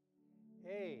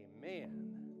Amen.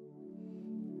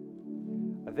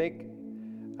 I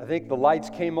think the lights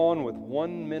came on with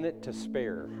 1 minute to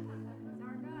spare.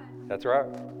 That's right.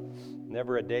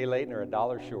 Never a day late nor a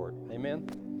dollar short. Amen.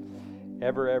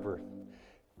 Ever.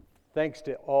 Thanks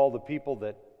to all the people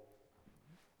that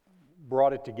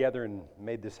brought it together and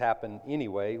made this happen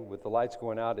anyway. With the lights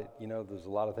going out, there's a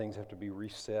lot of things have to be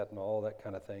reset and all that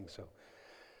kind of thing. So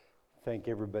thank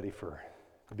everybody for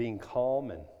being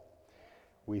calm, and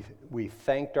we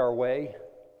thanked our way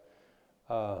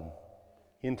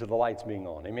into the lights being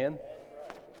on. Amen?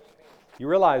 You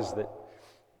realize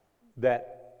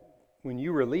that when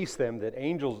you release them, that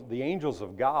the angels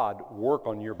of God work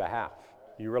on your behalf.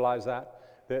 You realize that?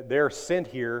 That they're sent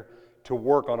here to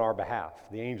work on our behalf.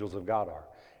 The angels of God are.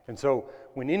 And so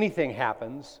when anything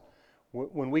happens,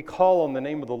 when we call on the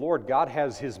name of the Lord, God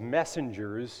has His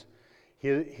messengers,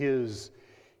 His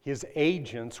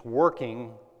agents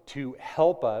working to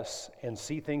help us and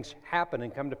see things happen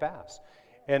and come to pass.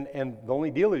 And the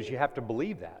only deal is you have to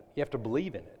believe that. You have to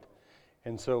believe in it.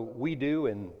 And so we do,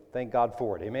 and thank God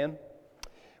for it. Amen?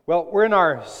 Well, we're in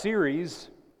our series.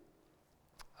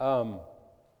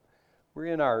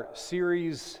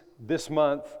 This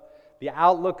month, The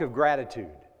Outlook of Gratitude.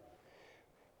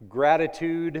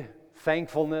 Gratitude,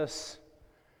 thankfulness,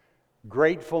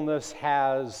 gratefulness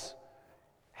has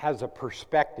a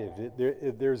perspective.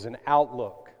 There's an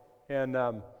outlook. And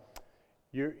I've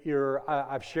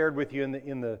shared with you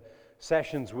in the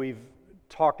sessions we've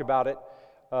talked about it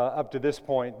up to this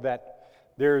point, that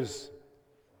there's,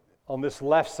 on this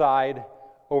left side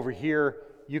over here,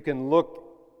 you can look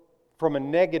from a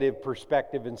negative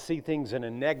perspective and see things in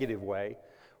a negative way,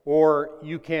 or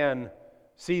you can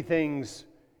see things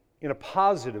in a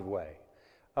positive way,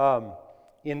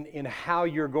 in how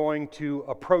you're going to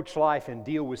approach life and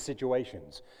deal with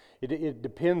situations. It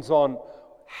depends on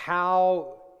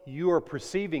how you are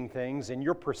perceiving things, and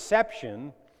your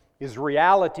perception is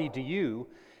reality to you,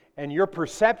 and your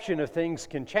perception of things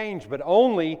can change, but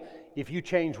only if you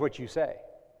change what you say.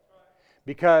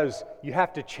 Because you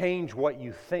have to change what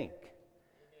you think.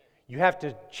 You have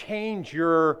to change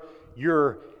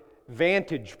your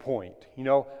vantage point.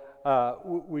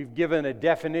 We've given a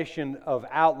definition of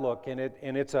outlook, and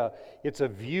it's a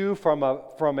view from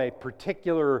a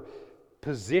particular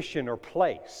position or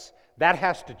place. That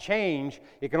has to change.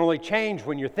 It can only change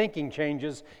when your thinking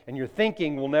changes, and your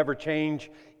thinking will never change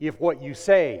if what you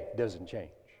say doesn't change.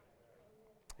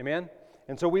 Amen?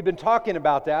 And so we've been talking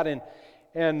about that,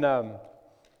 and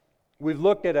we've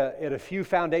looked at a few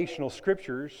foundational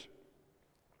scriptures.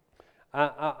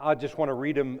 I just want to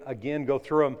read them again, go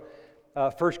through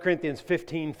them. 1 Corinthians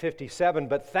 15:57,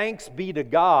 but thanks be to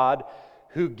God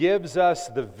who gives us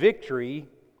the victory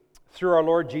through our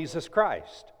Lord Jesus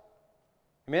Christ.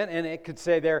 Amen? And it could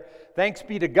say there, thanks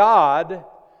be to God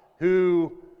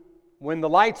who, when the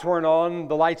lights weren't on,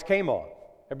 the lights came on.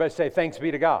 Everybody say, thanks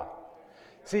be to God.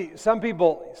 See, some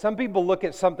people look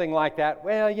at something like that,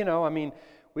 well,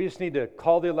 we just need to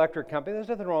call the electric company. There's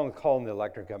nothing wrong with calling the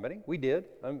electric company. We did.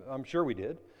 I'm sure we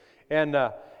did. And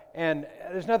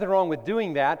there's nothing wrong with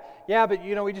doing that. Yeah, but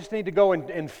we just need to go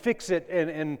and fix it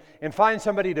and find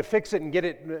somebody to fix it and get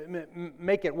it,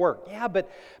 make it work. Yeah,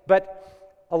 but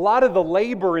a lot of the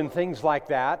labor and things like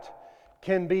that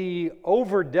can be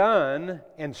overdone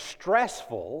and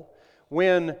stressful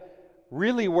when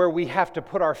really where we have to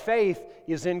put our faith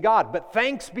is in God. But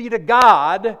thanks be to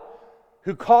God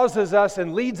who causes us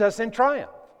and leads us in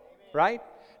triumph, right?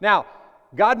 Now,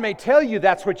 God may tell you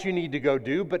that's what you need to go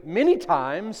do, but many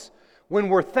times when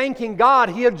we're thanking God,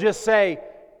 He'll just say,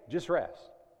 just rest.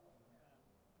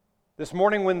 This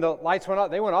morning when the lights went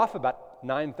off, they went off about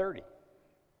 9:30.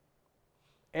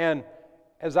 And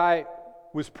as I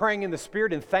was praying in the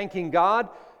Spirit and thanking God,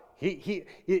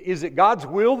 is it God's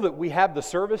will that we have the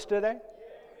service today?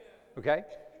 Okay,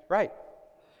 right.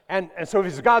 And so if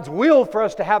it's God's will for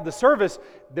us to have the service,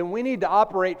 then we need to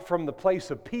operate from the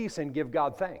place of peace and give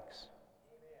God thanks.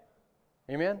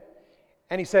 Amen?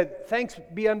 And he said, thanks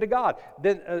be unto God.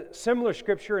 Then a similar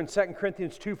scripture in 2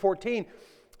 Corinthians 2:14.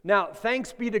 Now,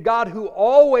 thanks be to God who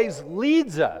always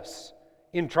leads us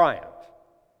in triumph,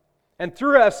 and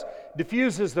through us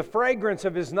diffuses the fragrance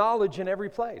of His knowledge in every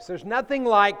place. There's nothing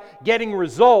like getting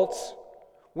results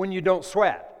when you don't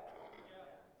sweat,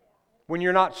 when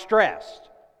you're not stressed.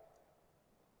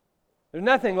 There's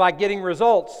nothing like getting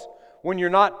results when you're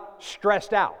not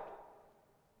stressed out.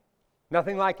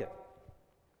 Nothing like it.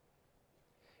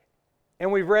 And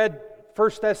we've read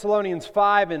 1 Thessalonians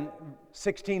 5 and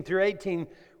 16 through 18.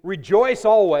 Rejoice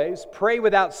always, pray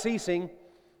without ceasing,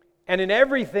 and in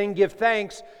everything give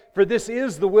thanks, for this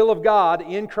is the will of God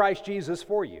in Christ Jesus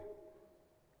for you.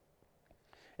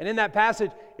 And in that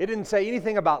passage, it didn't say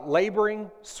anything about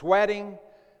laboring, sweating,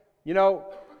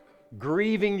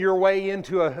 grieving your way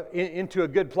into a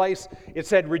good place. It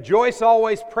said, rejoice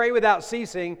always, pray without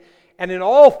ceasing, and in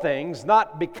all things,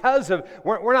 not because of,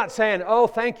 we're not saying, oh,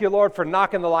 thank you, Lord, for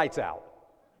knocking the lights out.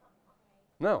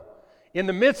 No. In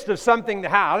the midst of something,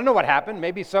 I don't know what happened.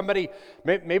 Maybe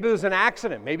it was an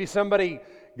accident. Maybe somebody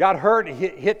got hurt,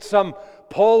 hit some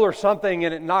pole or something,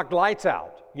 and it knocked lights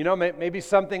out. Maybe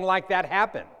something like that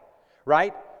happened,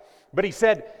 right? But he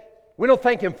said, we don't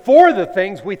thank Him for the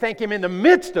things, we thank Him in the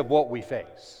midst of what we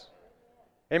face.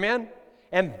 Amen?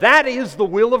 And that is the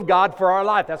will of God for our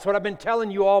life. That's what I've been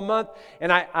telling you all month.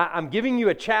 And I'm giving you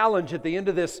a challenge at the end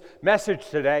of this message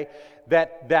today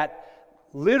that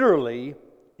literally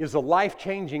is a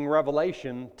life-changing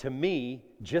revelation to me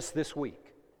just this week.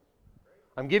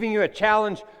 I'm giving you a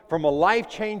challenge from a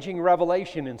life-changing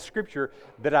revelation in Scripture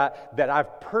that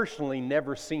I've personally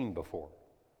never seen before.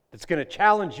 It's going to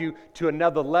challenge you to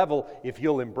another level if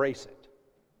you'll embrace it.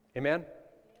 Amen?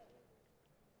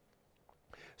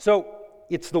 So,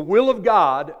 it's the will of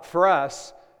God for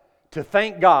us to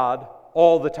thank God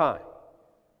all the time.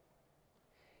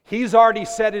 He's already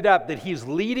set it up that He's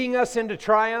leading us into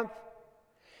triumph.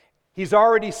 He's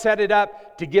already set it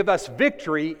up to give us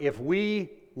victory if we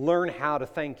learn how to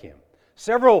thank Him.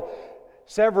 Several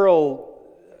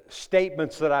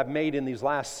statements that I've made in these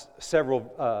last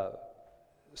several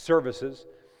services.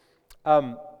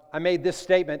 I made this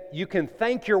statement: you can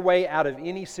thank your way out of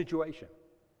any situation.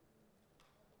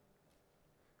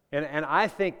 And I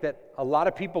think that a lot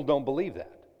of people don't believe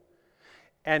that.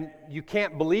 And you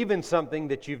can't believe in something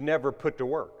that you've never put to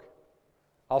work.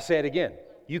 I'll say it again.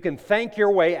 You can thank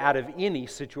your way out of any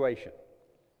situation.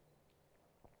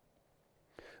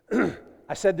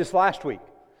 I said this last week.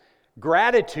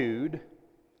 Gratitude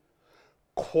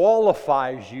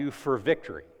qualifies you for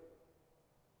victory.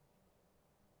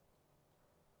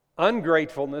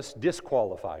 Ungratefulness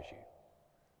disqualifies you.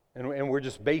 And we're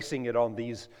just basing it on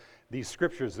these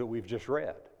scriptures that we've just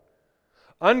read.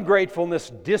 Ungratefulness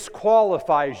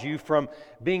disqualifies you from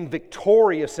being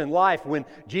victorious in life when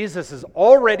Jesus has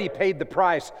already paid the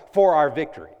price for our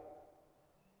victory.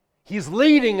 He's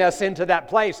leading us into that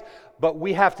place, but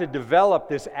we have to develop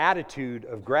this attitude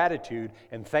of gratitude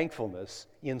and thankfulness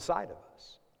inside of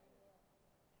us.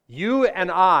 You and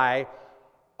I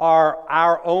are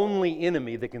our only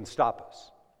enemy that can stop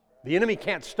us. The enemy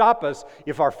can't stop us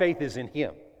if our faith is in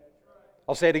Him.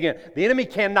 I'll say it again. The enemy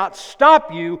cannot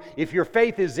stop you if your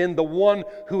faith is in the one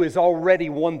who has already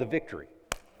won the victory.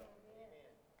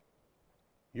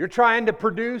 You're trying to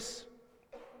produce,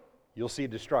 you'll see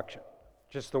destruction.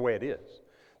 Just the way it is.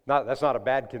 That's not a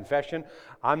bad confession.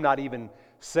 I'm not even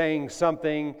saying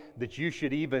something that you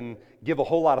should even give a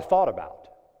whole lot of thought about.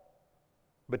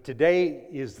 But today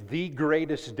is the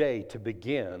greatest day to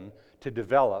begin to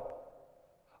develop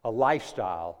a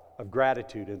lifestyle of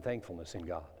gratitude and thankfulness in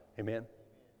God. Amen?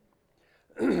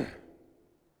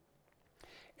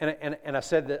 And I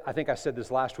said that, I think I said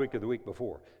this last week or the week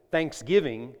before.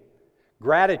 Thanksgiving,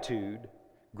 gratitude,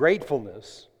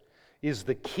 gratefulness is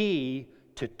the key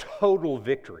to total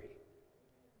victory.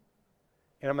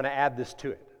 And I'm going to add this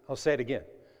to it. I'll say it again.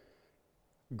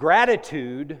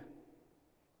 Gratitude,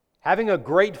 having a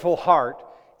grateful heart,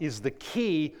 is the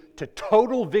key to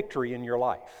total victory in your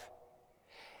life.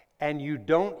 And you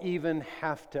don't even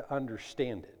have to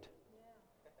understand it.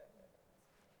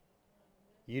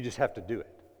 You just have to do it.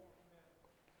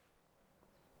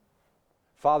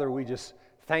 Father, we just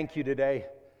thank you today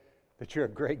that you're a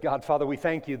great God. Father, we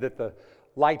thank you that the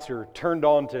lights are turned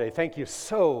on today. Thank you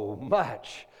so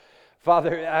much.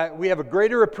 Father, we have a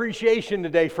greater appreciation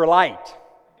today for light.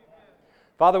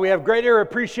 Father, we have greater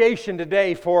appreciation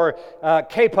today for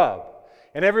K-Pub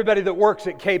and everybody that works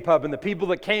at K-Pub and the people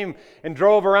that came and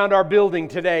drove around our building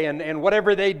today and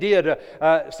whatever they did.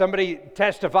 Somebody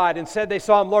testified and said they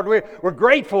saw them. Lord, we're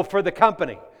grateful for the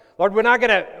company. Lord, we're not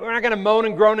gonna moan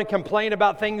and groan and complain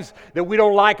about things that we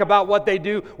don't like about what they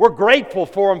do. We're grateful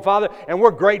for them, Father, and we're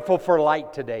grateful for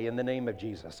light today in the name of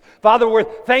Jesus. Father, we're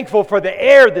thankful for the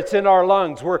air that's in our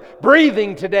lungs. We're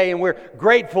breathing today, and we're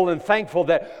grateful and thankful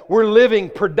that we're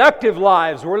living productive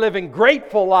lives. We're living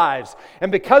grateful lives.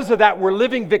 And because of that, we're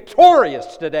living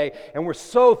victorious today, and we're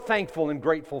so thankful and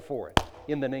grateful for it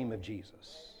in the name of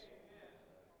Jesus.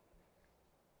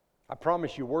 I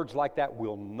promise you, words like that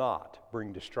will not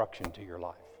bring destruction to your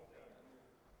life.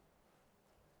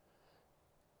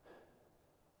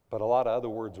 But a lot of other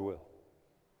words will.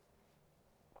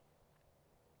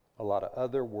 A lot of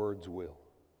other words will.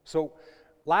 So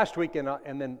last week, and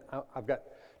then I've got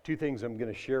two things I'm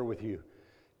going to share with you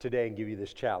today and give you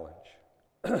this challenge.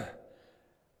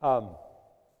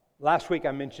 Last week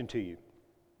I mentioned to you,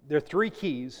 there are 3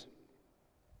 keys.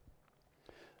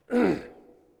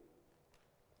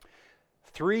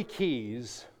 3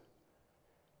 keys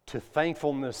to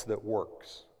thankfulness that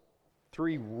works.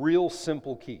 3 real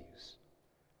simple keys.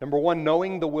 Number 1,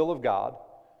 knowing the will of God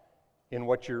in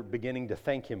what you're beginning to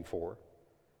thank Him for.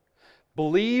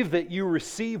 Believe that you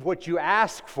receive what you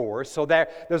ask for. So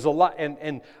there's a lot,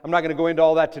 and I'm not going to go into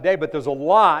all that today, but there's a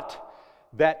lot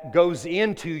that goes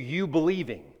into you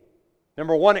believing.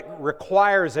 Number 1, it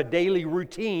requires a daily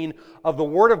routine of the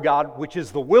Word of God, which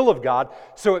is the will of God,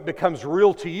 so it becomes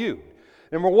real to you.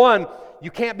 Number 1, you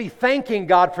can't be thanking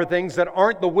God for things that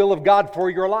aren't the will of God for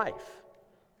your life.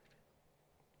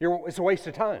 It's a waste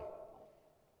of time.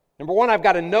 Number 1, I've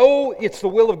got to know it's the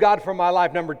will of God for my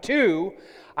life. Number 2,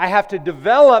 I have to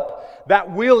develop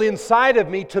that will inside of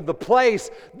me to the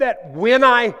place that when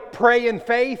I pray in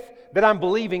faith, that I'm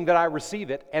believing that I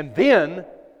receive it. And then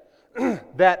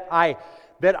that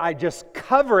I just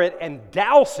cover it and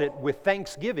douse it with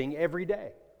thanksgiving every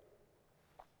day.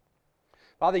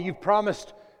 Father, you've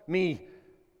promised me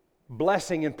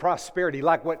blessing and prosperity,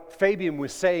 like what Fabian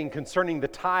was saying concerning the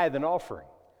tithe and offering.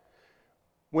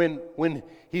 When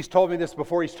he's told me this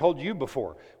before, he's told you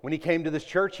before. When he came to this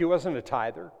church, he wasn't a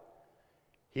tither.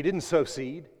 He didn't sow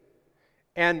seed.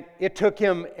 And it took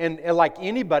him, and like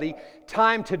anybody,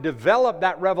 time to develop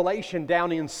that revelation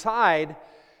down inside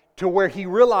to where he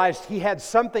realized he had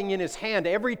something in his hand.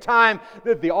 Every time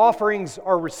that the offerings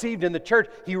are received in the church,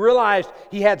 he realized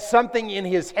he had something in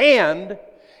his hand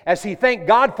as he thanked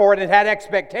God for it and had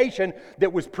expectation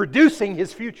that was producing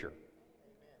his future.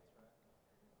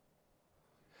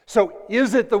 So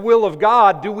is it the will of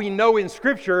God? Do we know in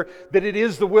Scripture that it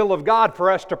is the will of God for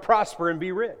us to prosper and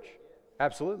be rich?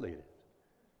 Absolutely it is.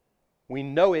 We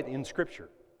know it in Scripture,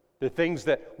 the things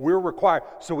that we're required.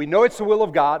 So we know it's the will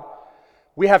of God.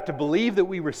 We have to believe that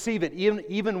we receive it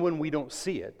even when we don't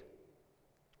see it.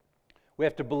 We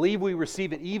have to believe we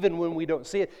receive it even when we don't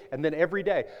see it. And then every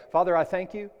day, Father, I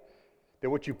thank you that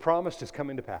what you promised is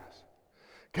coming to pass.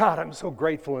 God, I'm so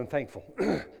grateful and thankful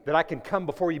that I can come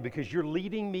before you because you're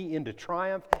leading me into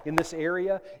triumph in this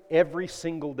area every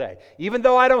single day. Even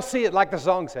though I don't see it like the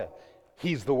song said,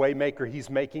 He's the way maker, He's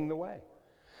making the way.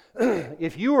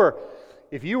 If you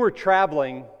were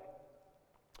traveling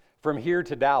from here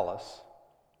to Dallas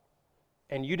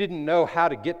and you didn't know how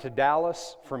to get to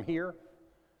Dallas from here,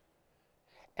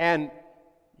 and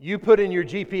you put in your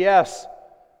GPS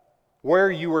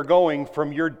where you were going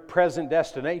from your present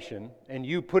destination, and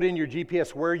you put in your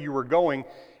GPS where you were going,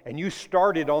 and you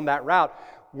started on that route,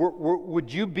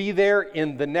 would you be there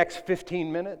in the next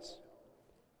 15 minutes?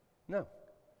 No.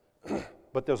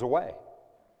 But there's a way.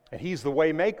 And He's the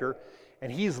way maker,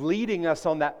 and He's leading us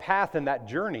on that path and that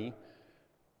journey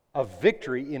of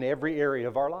victory in every area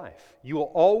of our life. You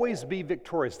will always be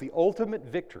victorious. The ultimate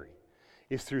victory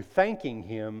is through thanking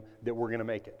Him that we're going to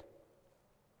make it.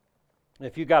 And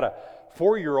if you've got a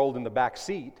 4-year-old in the back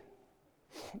seat,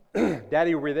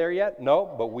 Daddy, were we there yet? No,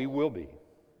 but we will be.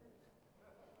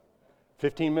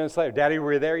 15 minutes later, Daddy,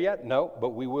 were we there yet? No, but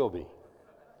we will be.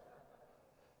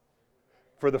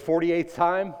 For the 48th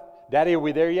time, Daddy, are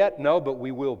we there yet? No, but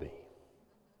we will be.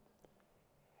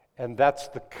 And that's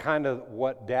the kind of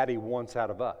what Daddy wants out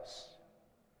of us.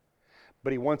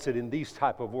 But He wants it in these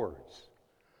type of words.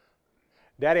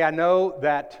 Daddy, I know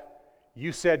that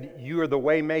you said you are the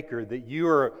way maker, that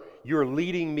you're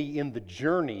leading me in the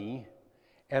journey,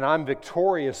 and I'm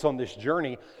victorious on this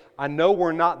journey. I know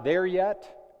we're not there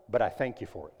yet, but I thank you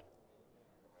for it.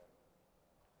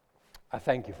 I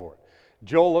thank you for it.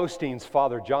 Joel Osteen's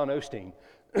father, John Osteen,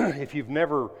 if you've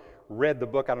never read the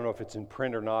book, I don't know if it's in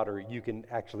print or not, or you can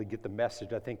actually get the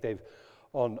message. I think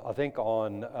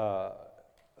on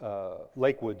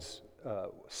Lakewood's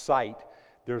site,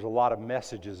 there's a lot of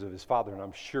messages of his father, and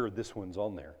I'm sure this one's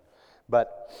on there.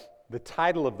 But the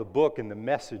title of the book and the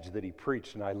message that he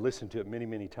preached, and I listened to it many,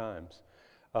 many times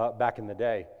back in the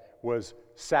day, was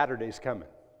Saturday's Coming.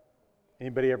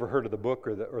 Anybody ever heard of the book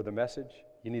or the message?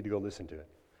 You need to go listen to it.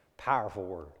 Powerful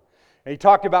word. And he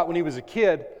talked about when he was a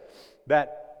kid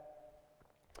that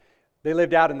they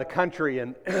lived out in the country,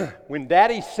 and when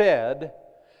Daddy said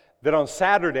that on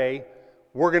Saturday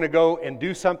we're going to go and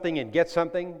do something and get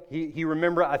something, he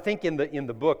remembered, I think in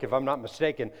the book, if I'm not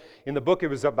mistaken, in the book it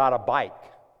was about a bike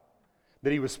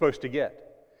that he was supposed to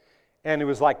get. And it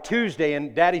was like Tuesday,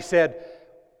 and Daddy said,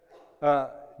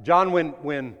 John,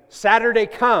 when Saturday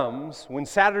comes,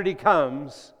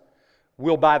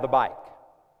 we'll buy the bike.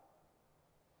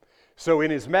 So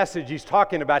in his message he's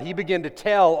talking about, he began to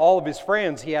tell all of his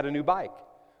friends he had a new bike.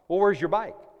 Well, where's your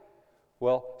bike?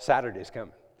 Well, Saturday's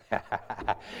coming.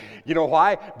 You know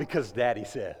why? Because Daddy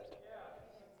said.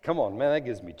 Come on, man, that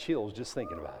gives me chills just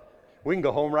thinking about it. We can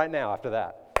go home right now after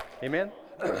that. Amen?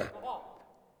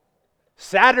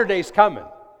 Saturday's coming.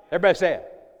 Everybody say it.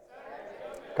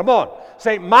 Come on.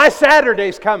 Say, my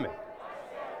Saturday's coming.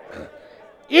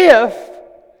 If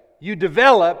you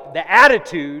develop the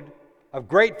attitude of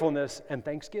gratefulness and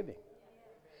thanksgiving.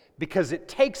 Because it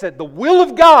takes it. The will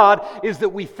of God is that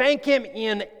we thank Him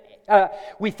in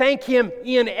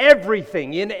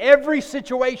everything. In every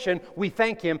situation, we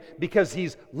thank Him because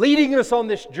He's leading us on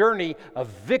this journey of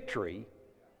victory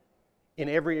in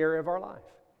every area of our life.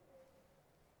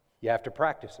 You have to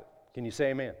practice it. Can you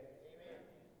say amen? Amen.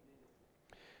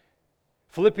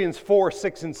 Philippians 4,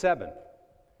 6, and 7.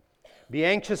 Be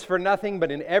anxious for nothing,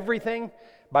 but in everything,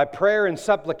 by prayer and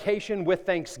supplication with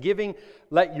thanksgiving,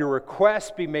 let your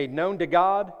requests be made known to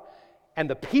God, and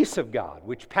the peace of God,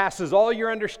 which passes all your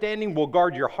understanding, will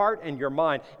guard your heart and your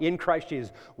mind in Christ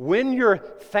Jesus. When you're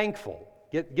thankful,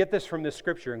 get this from this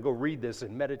scripture and go read this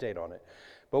and meditate on it.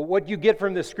 But what you get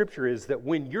from this scripture is that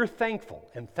when you're thankful,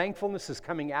 and thankfulness is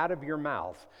coming out of your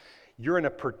mouth, you're in a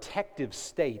protective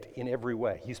state in every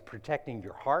way. He's protecting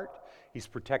your heart. He's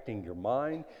protecting your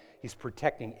mind. He's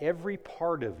protecting every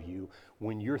part of you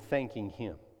when you're thanking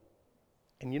Him.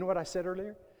 And you know what I said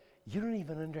earlier? You don't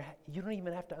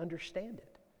even have to understand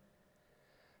it.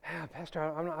 Pastor,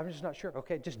 I'm just not sure.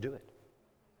 Okay, just do it.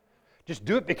 Just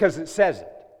do it because it says it.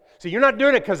 So you're not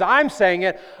doing it because I'm saying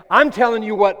it. I'm telling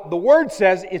you what the Word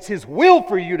says. It's His will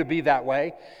for you to be that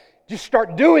way. Just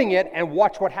start doing it and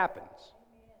watch what happens.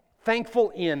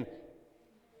 Thankful in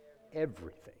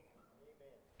everything.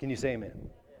 Can you say amen?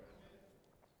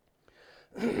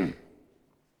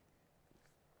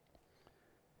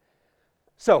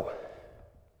 So,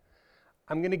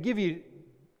 I'm going to give you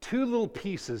two little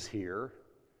pieces here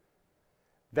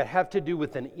that have to do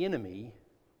with an enemy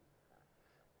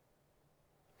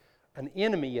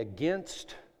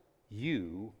against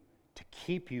you to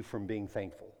keep you from being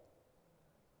thankful.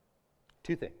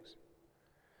 Two things.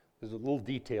 There's a little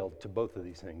detail to both of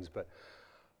these things, but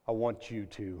I want you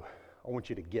to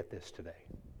get this today.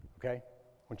 Okay?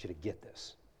 I want you to get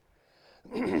this.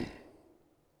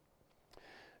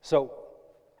 So,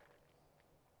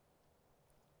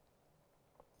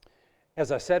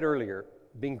 as I said earlier,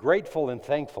 being grateful and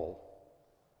thankful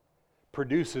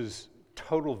produces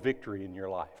total victory in your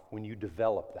life when you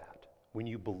develop that, when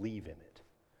you believe in it.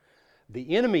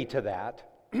 The enemy to that,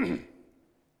 are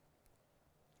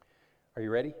you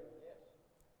ready?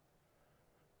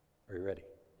 Are you ready?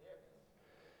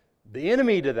 The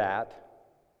enemy to that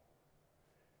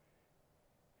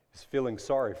is feeling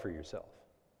sorry for yourself,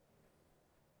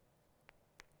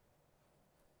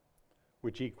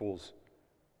 which equals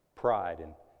pride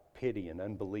and pity and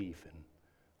unbelief and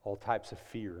all types of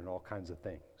fear and all kinds of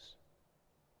things.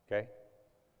 Okay?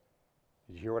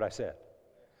 Did you hear what I said?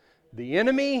 The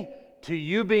enemy to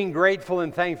you being grateful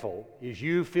and thankful is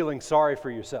you feeling sorry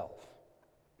for yourself.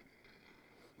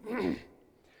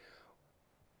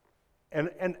 And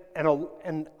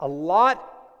a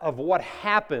lot of what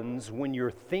happens when you're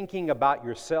thinking about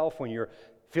yourself, when you're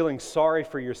feeling sorry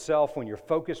for yourself, when you're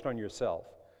focused on yourself,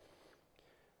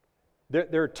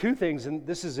 there are two things, and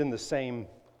this is in the same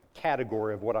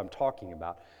category of what I'm talking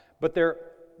about, but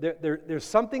there's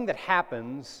something that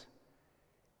happens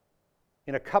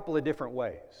in a couple of different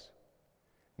ways.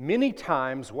 Many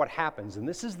times what happens, and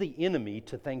this is the enemy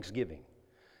to thanksgiving,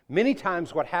 many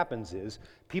times what happens is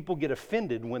people get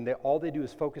offended when all they do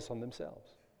is focus on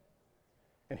themselves.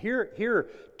 And here are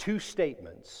two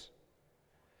statements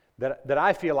that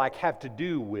I feel like have to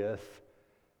do with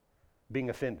being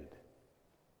offended.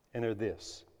 And they're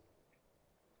this.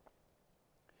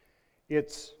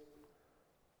 It's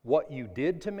what you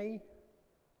did to me,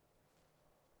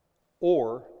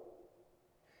 or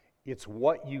it's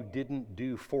what you didn't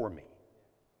do for me.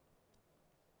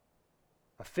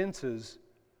 Offenses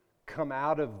come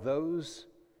out of those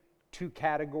two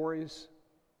categories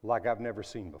like I've never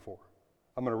seen before.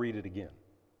 I'm going to read it again.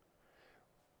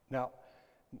 Now,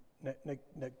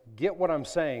 get what I'm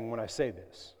saying when I say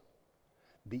this.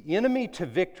 The enemy to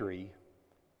victory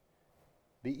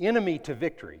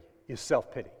is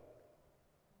self-pity.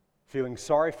 Feeling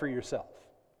sorry for yourself.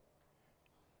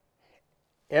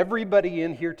 Everybody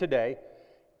in here today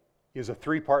is a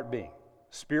three-part being.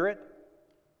 Spirit,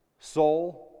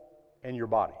 soul, and your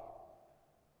body.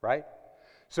 Right?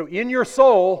 So in your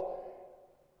soul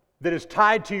that is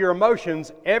tied to your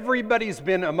emotions, everybody's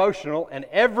been emotional and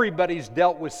everybody's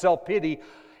dealt with self-pity.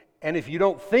 And if you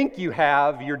don't think you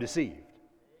have, you're deceived.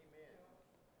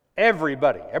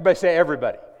 Everybody. Everybody say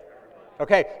everybody.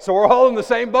 Okay, so we're all in the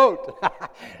same boat,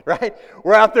 right?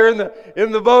 We're out there in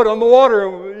the boat on the water,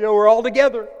 we're all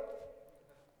together.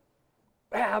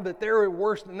 But they're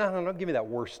worse. No, don't give me that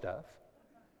worse stuff.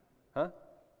 Huh?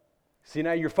 See,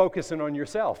 now you're focusing on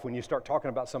yourself when you start talking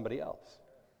about somebody else.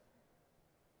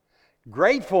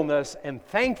 Gratefulness and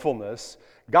thankfulness,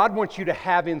 God wants you to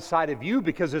have inside of you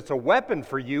because it's a weapon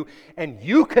for you, and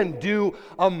you can do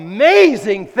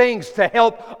amazing things to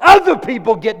help other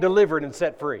people get delivered and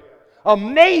set free.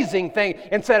 Amazing thing,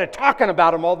 instead of talking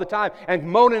about them all the time and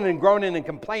moaning and groaning and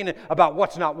complaining about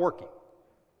what's not working.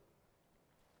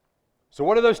 So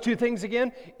what are those two things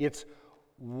again? It's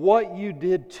what you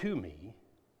did to me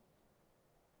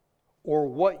or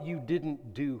what you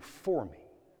didn't do for me.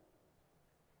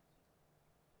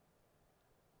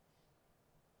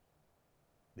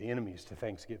 The enemies to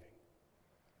thanksgiving.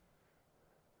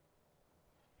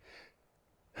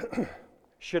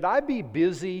 Should I be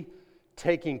busy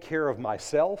taking care of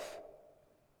myself,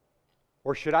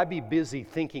 or should I be busy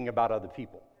thinking about other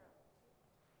people?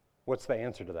 What's the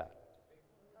answer to that?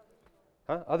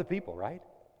 Other people, right?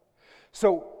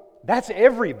 So that's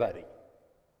everybody.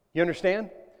 You understand?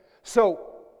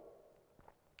 So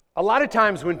a lot of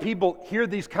times when people hear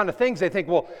these kind of things, they think,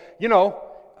 well,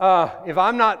 if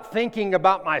I'm not thinking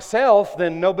about myself,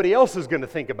 then nobody else is going to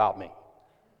think about me.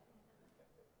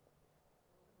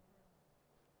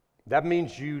 That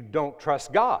means you don't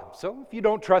trust God. So if you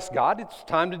don't trust God, it's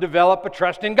time to develop a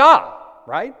trust in God,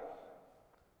 right?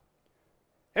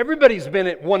 Everybody's been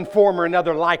at one form or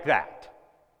another like that.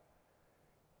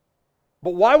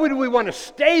 But why would we want to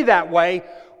stay that way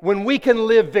when we can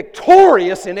live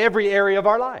victorious in every area of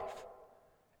our life?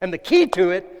 And the key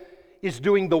to it is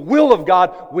doing the will of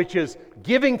God, which is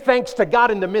giving thanks to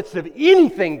God in the midst of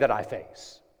anything that I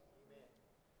face.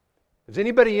 Is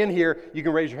anybody in here, you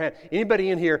can raise your hand,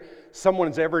 anybody in here,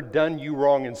 someone's ever done you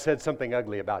wrong and said something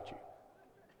ugly about you?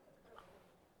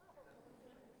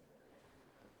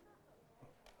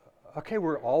 Okay,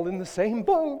 we're all in the same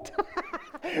boat.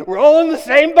 We're all in the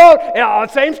same boat, and all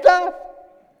the same stuff.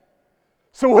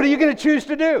 So what are you going to choose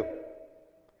to do?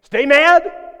 Stay mad?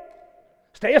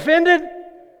 Stay offended?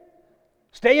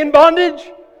 Stay in bondage?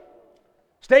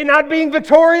 Stay not being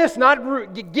victorious,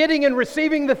 not getting and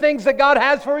receiving the things that God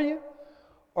has for you?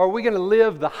 Or are we going to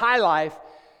live the high life,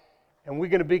 and we're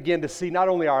going to begin to see not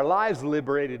only our lives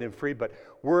liberated and free, but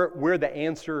we're the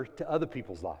answer to other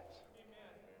people's lives?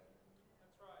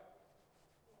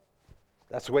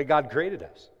 That's the way God created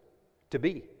us to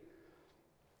be.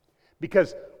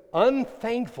 Because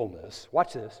unthankfulness,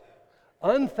 watch this,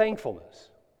 unthankfulness,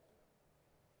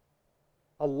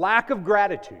 a lack of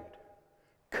gratitude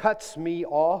cuts me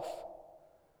off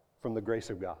from the grace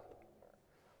of God.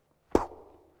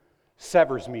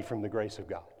 Severs me from the grace of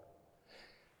God.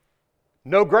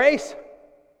 No grace,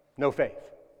 no faith.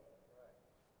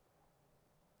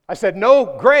 I said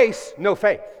no grace, no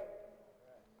faith.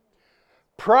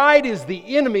 Pride is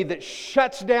the enemy that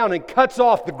shuts down and cuts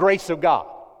off the grace of God.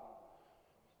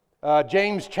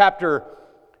 James chapter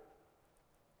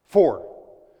 4,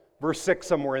 verse 6,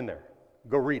 somewhere in there.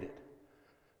 Go read it.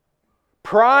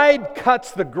 Pride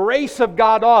cuts the grace of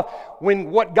God off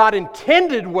when what God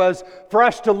intended was for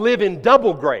us to live in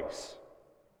double grace.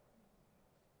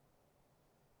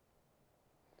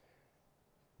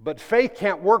 But faith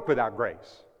can't work without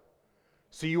grace.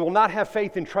 So you will not have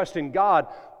faith and trust in God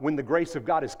when the grace of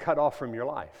God is cut off from your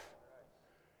life.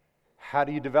 How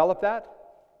do you develop that?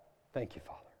 Thank you,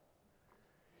 Father.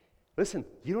 Listen,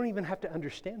 you don't even have to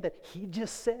understand that. He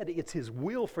just said it's His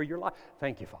will for your life.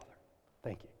 Thank you, Father.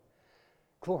 Thank you.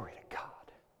 Glory to God.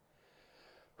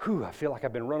 Whew, I feel like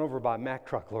I've been run over by a Mack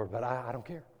truck, Lord, but I don't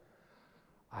care.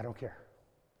 I don't care.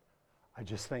 I'm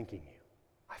just thanking you.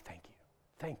 I thank you.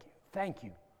 Thank you. Thank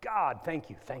you. God, thank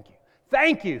you. Thank you.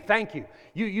 Thank you, thank you.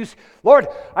 Lord,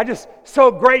 I'm just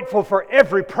so grateful for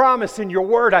every promise in your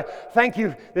word. I thank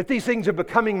you that these things are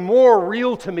becoming more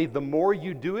real to me. The more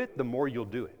you do it, the more you'll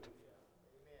do it.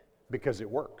 Because it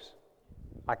works.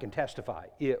 I can testify,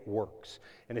 it works.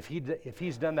 And if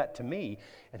He's done that to me,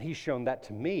 and He's shown that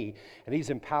to me, and He's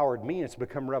empowered me, and it's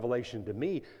become revelation to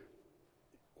me,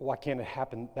 why can't it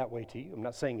happen that way to you? I'm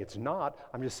not saying it's not.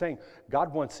 I'm just saying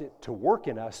God wants it to work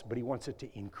in us, but He wants it to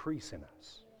increase in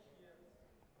us.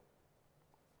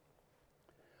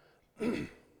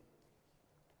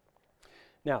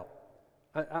 Now,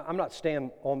 I'm not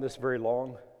staying on this very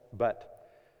long,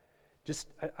 but just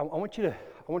I want you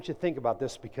to think about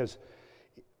this, because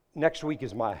next week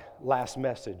is my last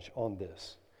message on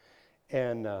this,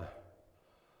 and I'm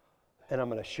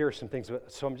going to share some things.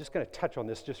 So I'm just going to touch on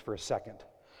this just for a second.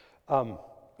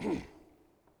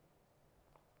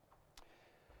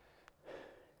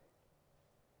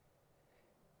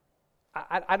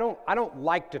 I don't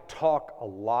like to talk a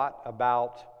lot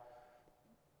about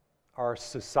our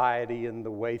society and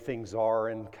the way things are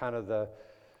and kind of the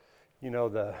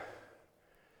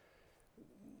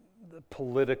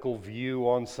political view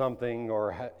on something,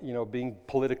 or being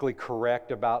politically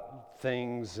correct about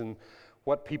things and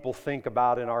what people think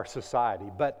about in our society.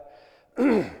 But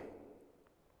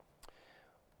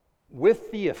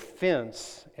with the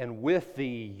offense and with the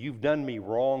 "you've done me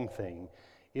wrong" thing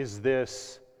is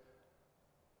this: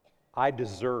 I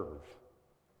deserve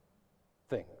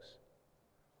things.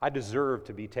 I deserve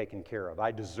to be taken care of.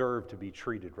 I deserve to be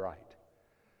treated right.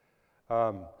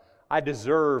 I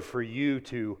deserve for you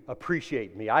to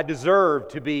appreciate me. I deserve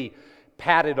to be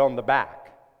patted on the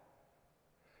back.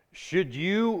 Should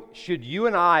you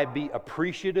and I be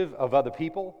appreciative of other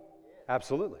people?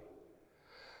 Absolutely.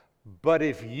 But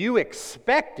if you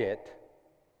expect it,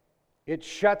 it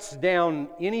shuts down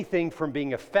anything from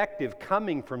being effective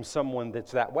coming from someone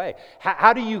that's that way.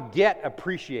 How do you get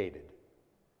appreciated?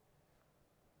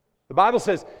 The Bible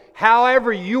says,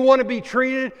 however you want to be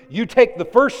treated, you take the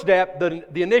first step,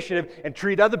 the initiative, and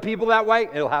treat other people that way,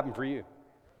 it'll happen for you.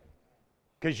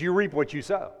 Because you reap what you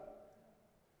sow.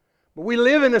 But we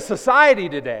live in a society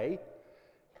today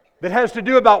that has to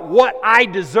do about what I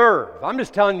deserve. I'm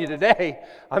just telling you today,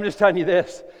 I'm just telling you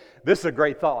this. This is a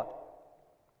great thought.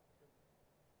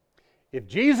 If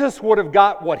Jesus would have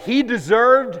got what he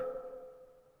deserved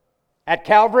at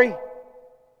Calvary,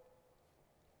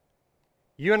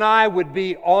 you and I would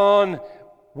be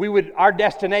our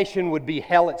destination would be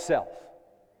hell itself.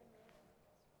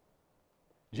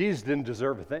 Jesus didn't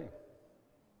deserve a thing.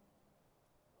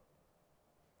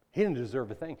 He didn't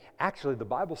deserve a thing. Actually, the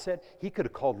Bible said he could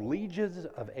have called legions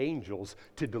of angels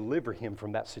to deliver him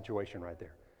from that situation right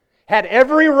there. Had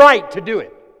every right to do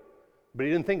it, but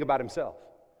he didn't think about himself.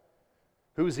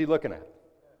 Who is he looking at?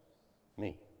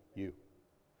 Me, you.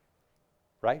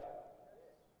 Right?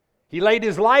 He laid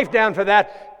his life down for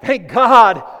that. Thank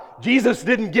God Jesus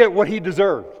didn't get what he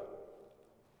deserved.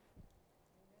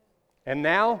 And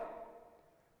now,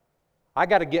 I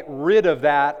got to get rid of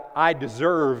that. I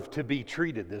deserve to be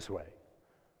treated this way.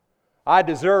 I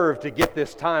deserve to get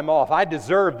this time off. I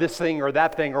deserve this thing or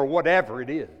that thing or whatever it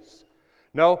is.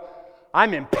 No,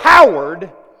 I'm empowered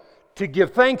to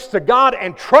give thanks to God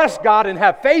and trust God and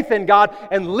have faith in God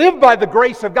and live by the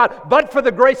grace of God. But for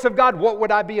the grace of God, what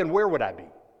would I be and where would I be?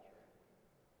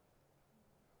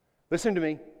 Listen to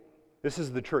me. This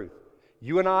is the truth.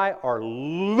 You and I are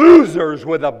losers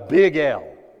with a big L.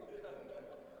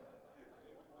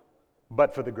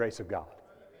 But for the grace of God.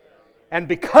 And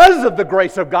because of the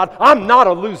grace of God, I'm not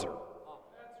a loser.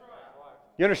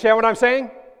 You understand what I'm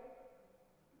saying?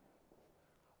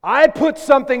 I put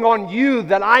something on you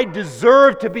that I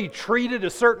deserve to be treated a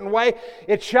certain way.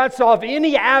 It shuts off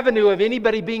any avenue of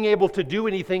anybody being able to do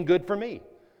anything good for me.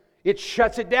 It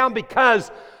shuts it down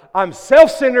because I'm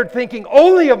self-centered, thinking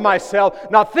only of myself,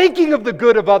 not thinking of the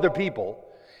good of other people,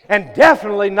 and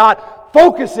definitely not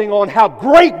focusing on how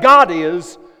great God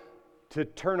is to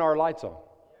turn our lights on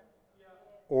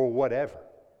or whatever.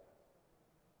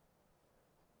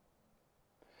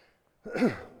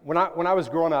 When I was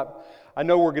growing up, I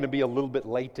know we're going to be a little bit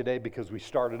late today because we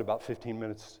started about 15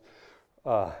 minutes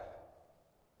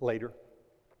later.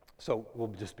 So we'll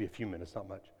just be a few minutes, not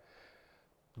much.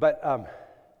 But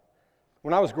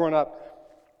when I was growing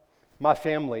up, my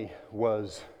family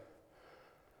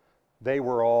they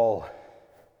were all,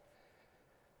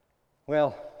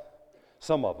 well,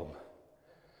 some of them.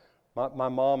 My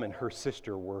mom and her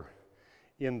sister were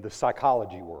in the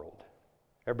psychology world.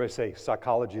 Everybody say,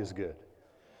 psychology is good.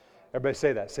 Everybody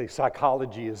say that. Say,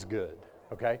 psychology is good.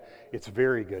 Okay? It's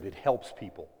very good. It helps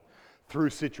people through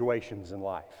situations in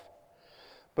life.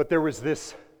 But there was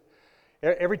this,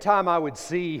 every time I would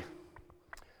see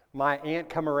my aunt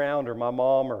come around, or my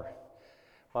mom, or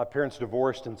my parents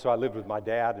divorced, and so I lived with my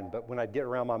dad, but when I'd get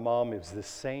around my mom, it was this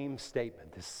same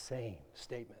statement.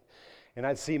 And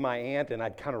I'd see my aunt, and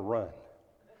I'd kind of run.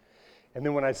 And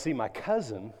then when I'd see my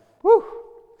cousin,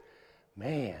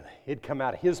 man, it'd come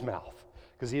out of his mouth,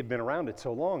 because he had been around it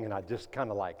so long, and I'd just kind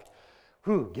of like,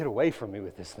 get away from me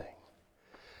with this thing.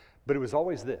 But it was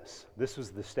always this. This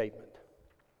was the statement.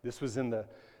 This was in the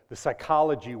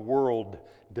psychology world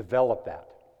developed that.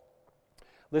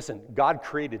 Listen, God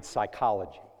created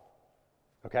psychology,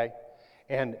 okay?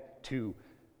 And to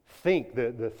think,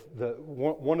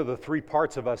 one of the three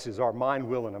parts of us is our mind,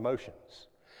 will, and emotions.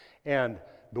 And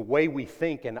the way we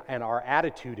think and our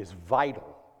attitude is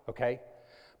vital, okay?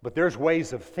 But there's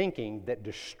ways of thinking that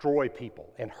destroy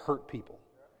people and hurt people.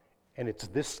 And it's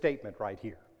this statement right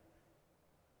here.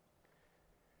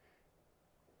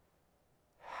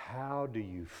 How do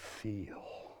you feel?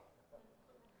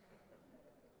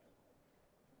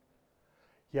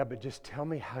 Yeah, but just tell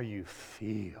me how you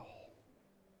feel.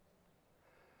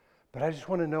 But I just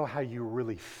want to know how you're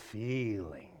really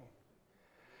feeling.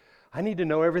 I need to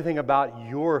know everything about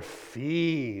your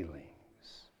feelings.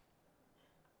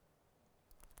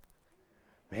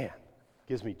 Man, it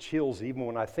gives me chills even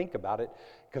when I think about it,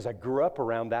 because I grew up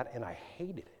around that and I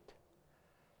hated it.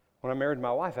 When I married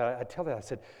my wife, I tell her, I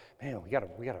said, man, we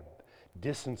gotta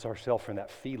distance ourselves from that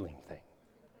feeling thing.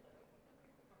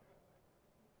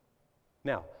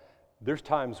 Now, there's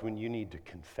times when you need to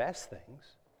confess things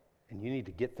and you need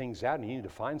to get things out and you need to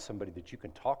find somebody that you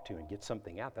can talk to and get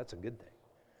something out. That's a good thing.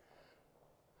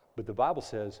 But the Bible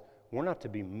says we're not to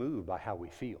be moved by how we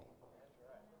feel.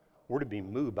 We're to be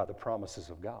moved by the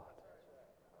promises of God.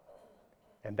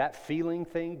 And that feeling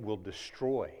thing will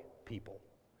destroy people.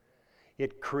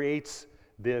 It creates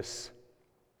this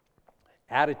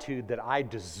attitude that I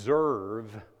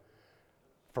deserve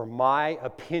for my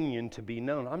opinion to be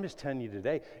known. I'm just telling you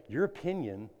today, your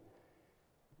opinion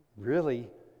really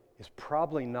is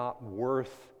probably not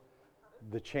worth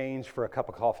the change for a cup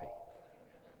of coffee.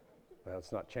 Well,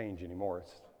 it's not change anymore,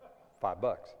 it's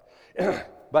 $5.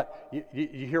 But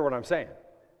you hear what I'm saying?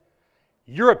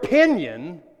 Your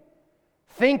opinion,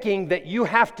 thinking that you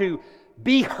have to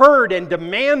be heard and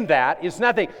demand that, is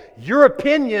nothing. Your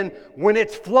opinion, when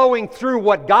it's flowing through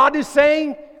what God is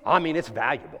saying, it's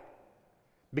valuable.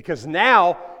 Because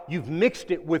now you've mixed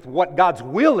it with what God's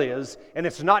will is, and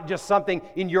it's not just something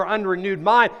in your unrenewed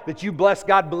mind that you, bless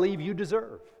God, believe you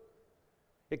deserve.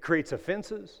 It creates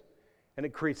offenses, and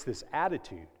it creates this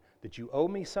attitude that you owe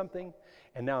me something,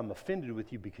 and now I'm offended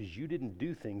with you because you didn't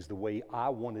do things the way I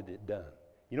wanted it done.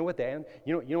 You know what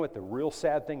the real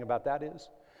sad thing about that is?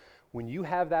 When you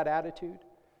have that attitude,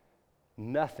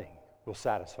 nothing will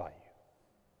satisfy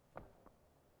you.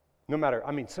 No matter,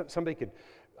 somebody could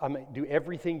do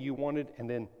everything you wanted and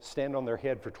then stand on their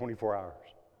head for 24 hours.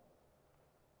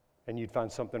 And you'd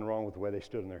find something wrong with the way they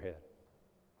stood on their head.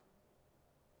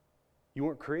 You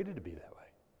weren't created to be that way.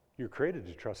 You're created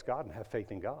to trust God and have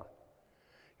faith in God.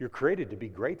 You're created to be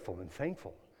grateful and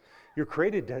thankful. You're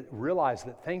created to realize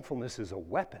that thankfulness is a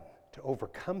weapon to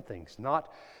overcome things,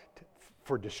 not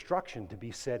for destruction to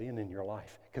be set in your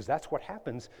life. Because that's what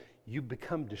happens. You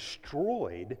become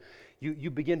destroyed. You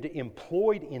begin to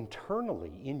implode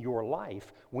internally in your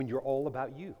life when you're all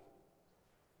about you.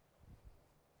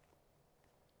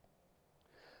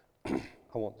 I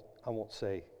won't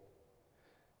say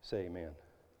amen.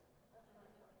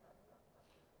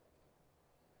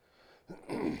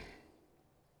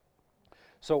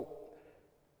 So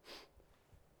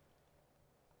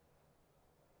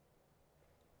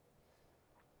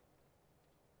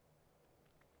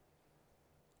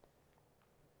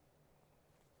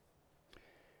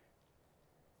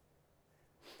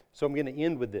I'm going to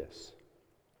end with this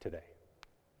today.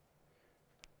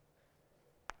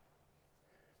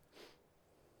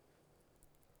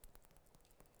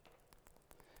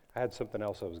 I had something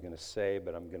else I was going to say,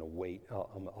 but I'm going to wait.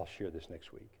 I'll share this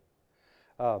next week.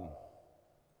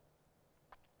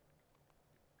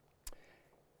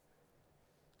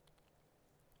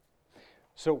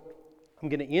 So I'm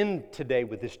going to end today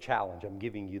with this challenge. I'm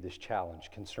giving you this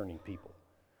challenge concerning people.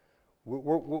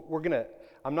 We're going to,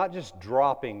 I'm not just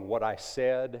dropping what I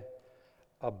said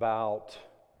about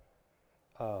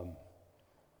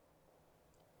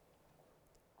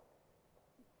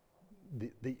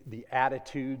the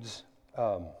attitudes,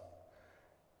 what's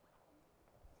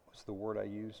the word I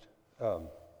used?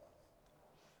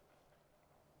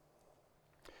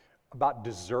 About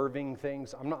deserving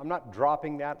things. I'm not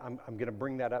dropping that. I'm going to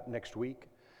bring that up next week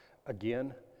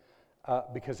again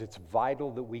because it's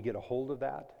vital that we get a hold of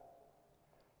that.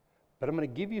 But I'm going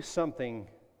to give you something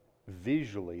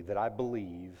visually that I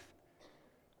believe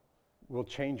will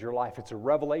change your life. It's a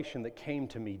revelation that came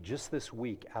to me just this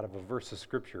week out of a verse of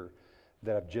Scripture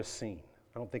that I've just seen.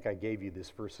 I don't think I gave you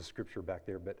this verse of Scripture back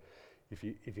there, but if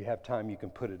you have time, you can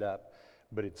put it up.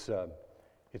 But it's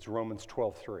Romans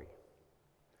 12:3.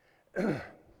 And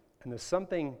there's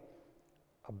something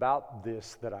about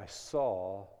this that I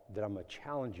saw that I'm going to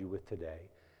challenge you with today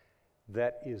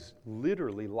that is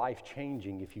literally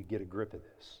life-changing if you get a grip of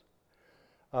this.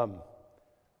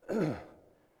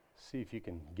 See if you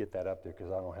can get that up there because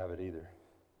I don't have it either.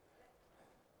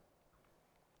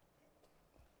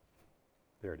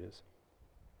 There it is.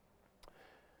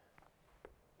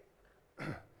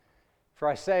 For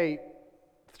I say,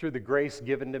 through the grace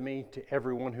given to me, to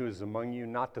everyone who is among you,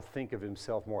 not to think of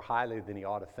himself more highly than he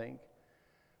ought to think,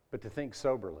 but to think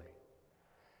soberly,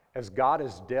 as God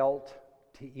has dealt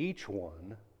to each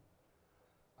one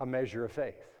a measure of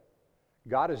faith.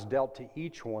 God has dealt to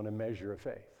each one a measure of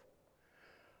faith.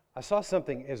 I saw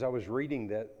something as I was reading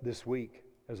that this week,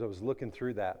 as I was looking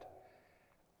through that.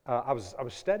 I was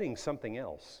studying something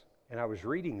else, and I was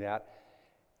reading that,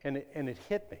 and it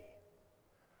hit me.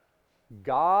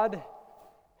 God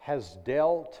has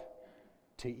dealt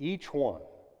to each one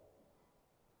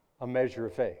a measure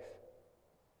of faith.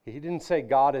 He didn't say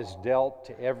God has dealt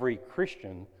to every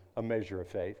Christian a measure of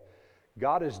faith.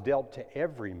 God has dealt to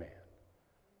every man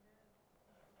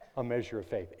a measure of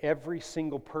faith. Every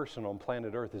single person on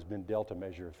planet Earth has been dealt a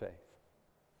measure of faith.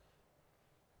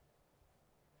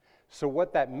 So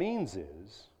what that means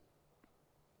is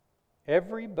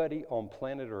everybody on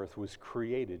planet Earth was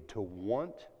created to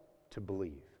want to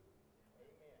believe.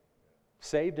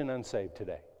 Saved and unsaved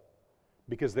today.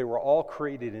 Because they were all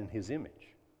created in His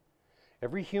image.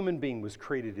 Every human being was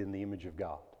created in the image of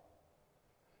God.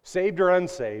 Saved or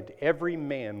unsaved, every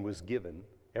man,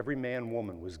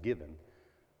 woman was given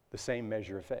the same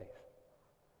measure of faith.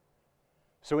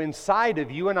 So inside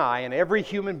of you and I and every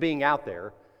human being out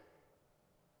there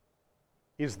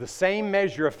is the same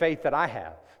measure of faith that I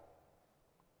have.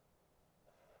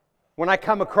 When I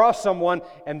come across someone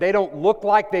and they don't look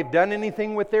like they've done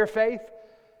anything with their faith,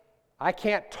 I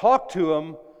can't talk to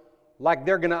them like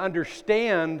they're going to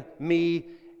understand me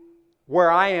where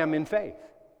I am in faith.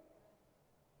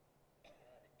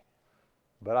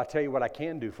 But I tell you what I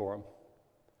can do for them.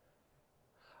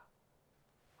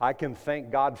 I can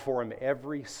thank God for them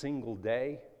every single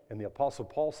day. And the Apostle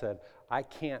Paul said, I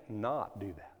can't not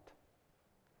do that.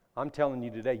 I'm telling you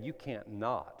today, you can't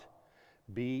not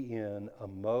be in a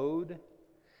mode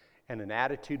and an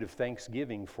attitude of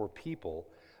thanksgiving for people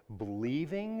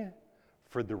believing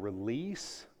for the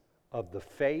release of the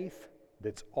faith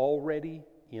that's already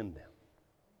in them.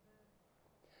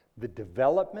 The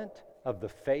development of the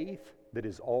faith that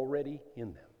is already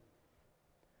in them.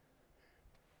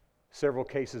 Several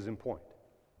cases in point.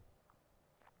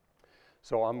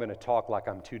 So I'm going to talk like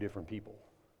I'm two different people.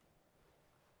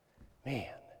 Man,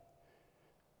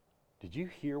 did you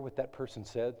hear what that person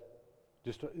said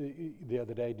just the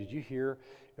other day? Did you hear?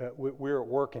 We were at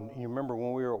work, and you remember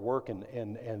when we were at work,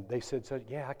 and they said,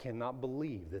 yeah, I cannot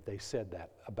believe that they said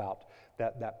that about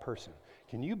that person.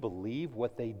 Can you believe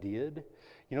what they did?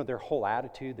 You know, their whole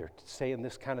attitude, they're saying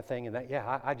this kind of thing, and that,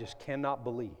 yeah, I just cannot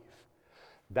believe.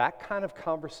 That kind of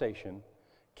conversation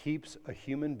keeps a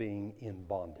human being in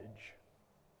bondage.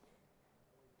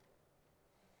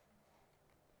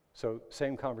 So,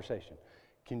 same conversation.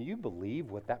 Can you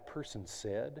believe what that person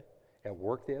said at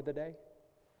work the other day?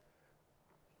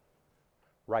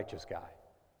 Righteous guy.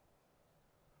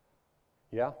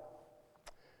 Yeah?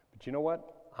 But you know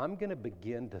what? I'm going to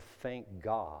begin to thank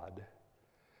God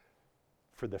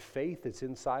for the faith that's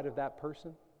inside of that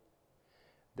person,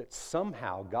 that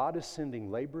somehow God is sending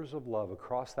laborers of love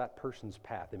across that person's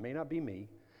path. It may not be me,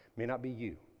 it may not be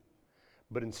you,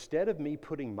 but instead of me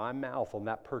putting my mouth on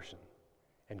that person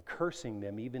and cursing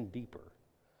them even deeper,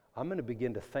 I'm going to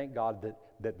begin to thank God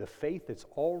that the faith that's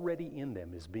already in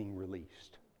them is being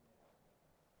released.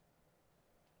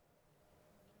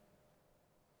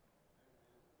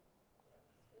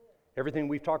 Everything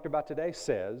we've talked about today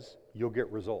says you'll get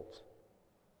results.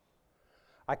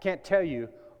 I can't tell you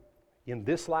in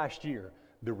this last year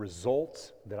the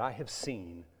results that I have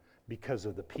seen because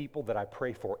of the people that I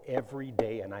pray for every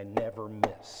day, and I never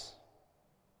miss.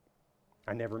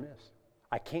 I never miss.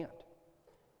 I can't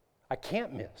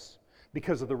miss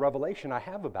because of the revelation I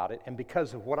have about it, and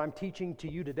because of what I'm teaching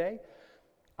to you today.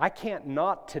 I can't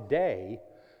not today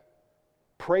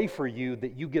pray for you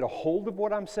that you get a hold of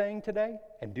what I'm saying today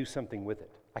and do something with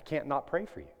it. I can't not pray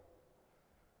for you.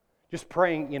 Just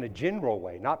praying in a general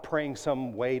way, not praying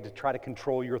some way to try to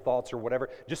control your thoughts or whatever,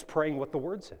 just praying what the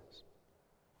Word says.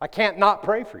 I can't not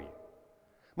pray for you.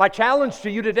 My challenge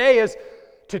to you today is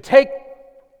to take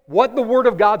what the Word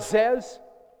of God says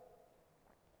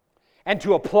and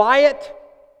to apply it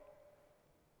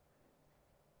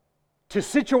to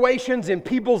situations in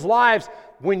people's lives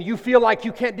when you feel like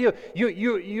you can't deal.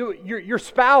 Your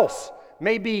spouse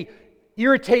may be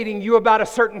irritating you about a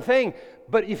certain thing,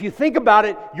 but if you think about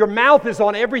it, your mouth is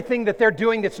on everything that they're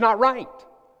doing that's not right.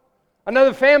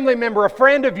 Another family member, a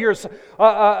friend of yours,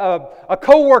 a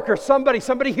coworker,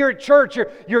 somebody here at church,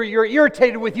 you're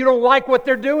irritated with, you don't like what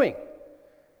they're doing.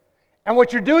 And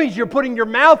what you're doing is you're putting your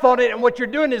mouth on it, and what you're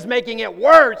doing is making it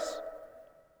worse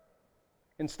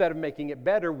instead of making it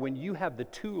better when you have the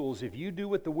tools, if you do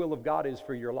what the will of God is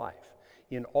for your life.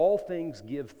 In all things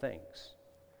give thanks.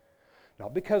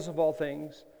 Not because of all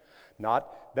things,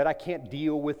 not that I can't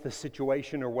deal with the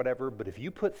situation or whatever, but if you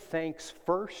put thanks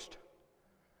first,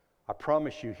 I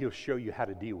promise you He'll show you how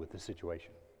to deal with the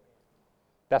situation.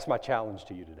 That's my challenge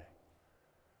to you today.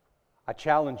 I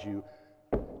challenge you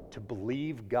to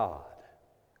believe God.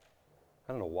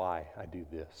 I don't know why I do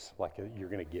this, like you're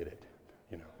going to get it,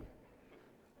 you know.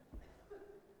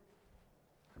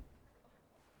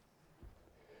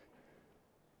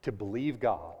 To believe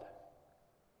God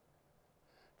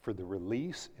for the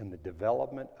release and the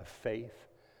development of faith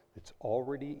that's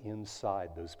already inside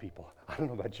those people. I don't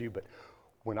know about you, but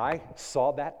when I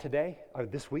saw that today, or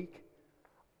this week,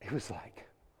 it was like,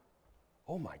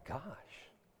 oh my gosh.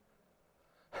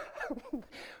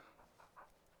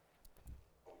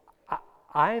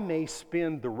 I may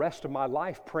spend the rest of my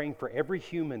life praying for every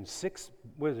human, 6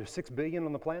 billion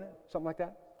on the planet? Something like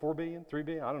that? 4 billion, 3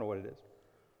 billion? I don't know what it is.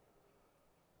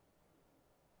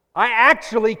 I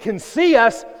actually can see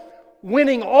us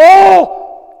winning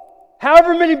all,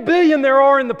 however many billion there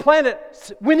are in the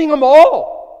planet, winning them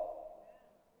all.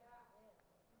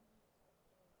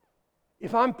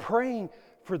 If I'm praying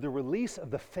for the release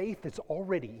of the faith that's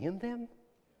already in them,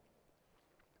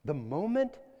 the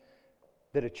moment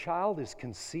that a child is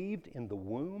conceived in the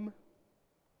womb,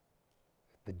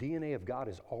 the DNA of God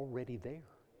is already there.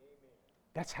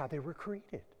 That's how they were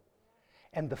created.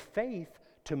 And the faith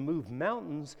to move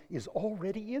mountains is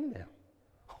already in them.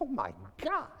 Oh my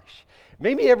gosh.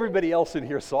 Maybe everybody else in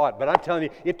here saw it, but I'm telling you,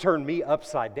 it turned me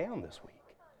upside down this week.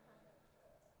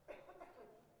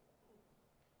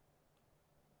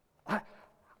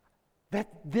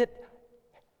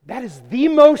 That is the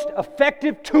most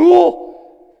effective tool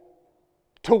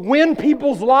to win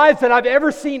people's lives that I've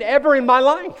ever seen ever in my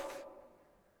life.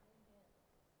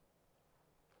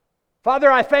 Father,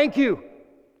 I thank you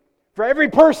for every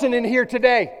person in here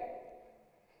today.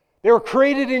 They were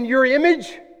created in your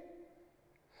image.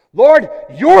 Lord,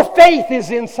 your faith is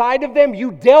inside of them.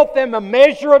 You dealt them a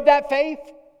measure of that faith.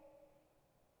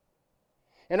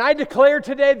 And I declare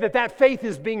today that that faith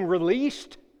is being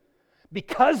released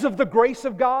because of the grace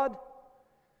of God.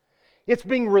 It's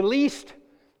being released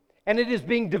and it is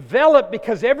being developed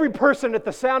because every person at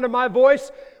the sound of my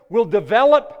voice will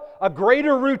develop a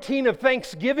greater routine of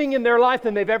thanksgiving in their life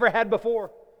than they've ever had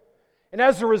before. And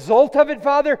as a result of it,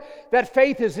 Father, that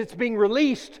faith as it's being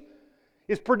released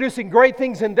is producing great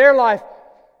things in their life,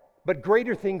 but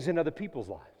greater things in other people's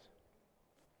lives.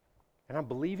 And I'm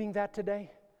believing that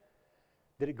today,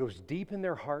 that it goes deep in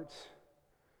their hearts,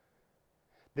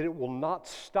 that it will not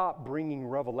stop bringing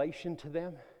revelation to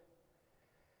them,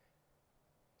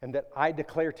 and that I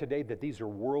declare today that these are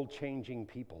world-changing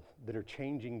people that are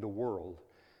changing the world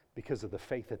because of the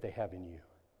faith that they have in you.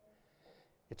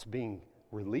 It's being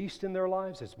released in their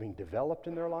lives, it's being developed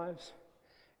in their lives,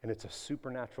 and it's a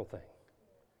supernatural thing.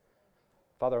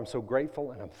 Father, I'm so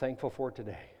grateful and I'm thankful for it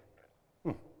today.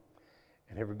 And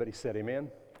everybody said amen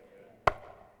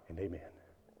and amen.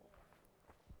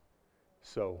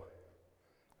 So,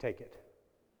 take it,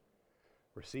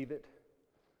 receive it,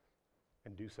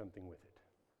 and do something with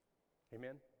it.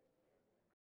 Amen?